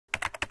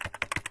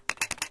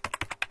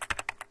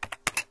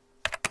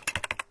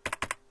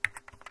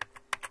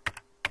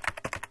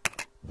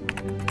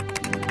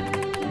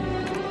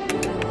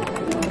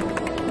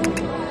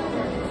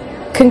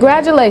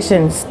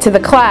Congratulations to the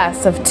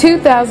class of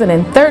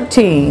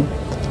 2013.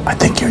 I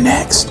think you're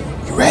next.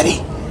 You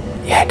ready?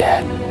 Yeah,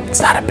 Dad. It's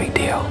not a big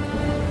deal.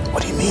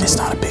 What do you mean it's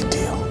not a big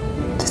deal?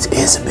 This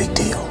is a big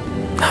deal.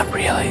 Not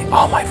really.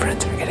 All my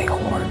friends are getting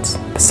awards.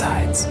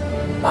 Besides,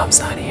 Mom's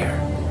not here.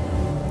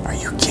 Are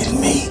you kidding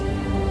me?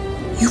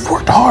 You've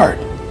worked hard.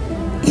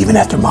 Even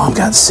after Mom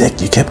got sick,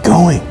 you kept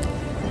going.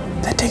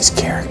 That takes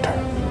character.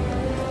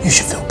 You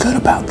should feel good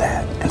about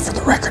that. And for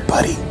the record,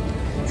 buddy,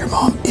 your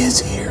mom is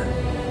here.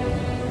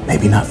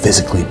 Maybe not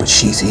physically, but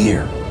she's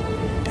here.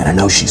 And I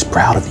know she's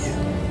proud of you.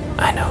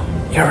 I know.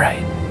 You're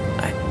right.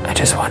 I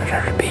just wanted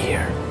her to be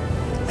here.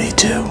 Me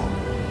too.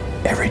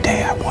 Every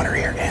day I want her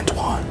here,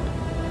 Antoine.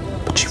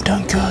 But you've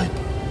done good.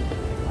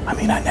 I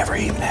mean, I never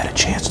even had a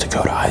chance to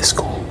go to high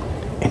school.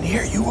 And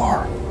here you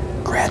are,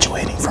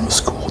 graduating from a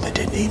school that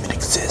didn't even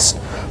exist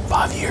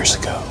 5 years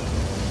ago.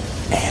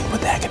 And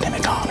with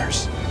academic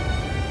honors.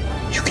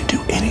 You can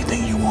do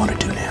anything you want to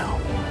do now.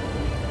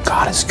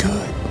 God is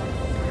good.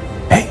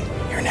 Hey,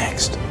 you're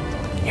next.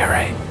 You're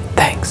right.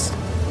 Thanks.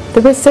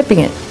 The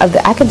recipient of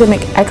the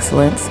Academic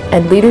Excellence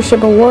and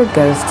Leadership Award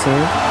goes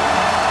to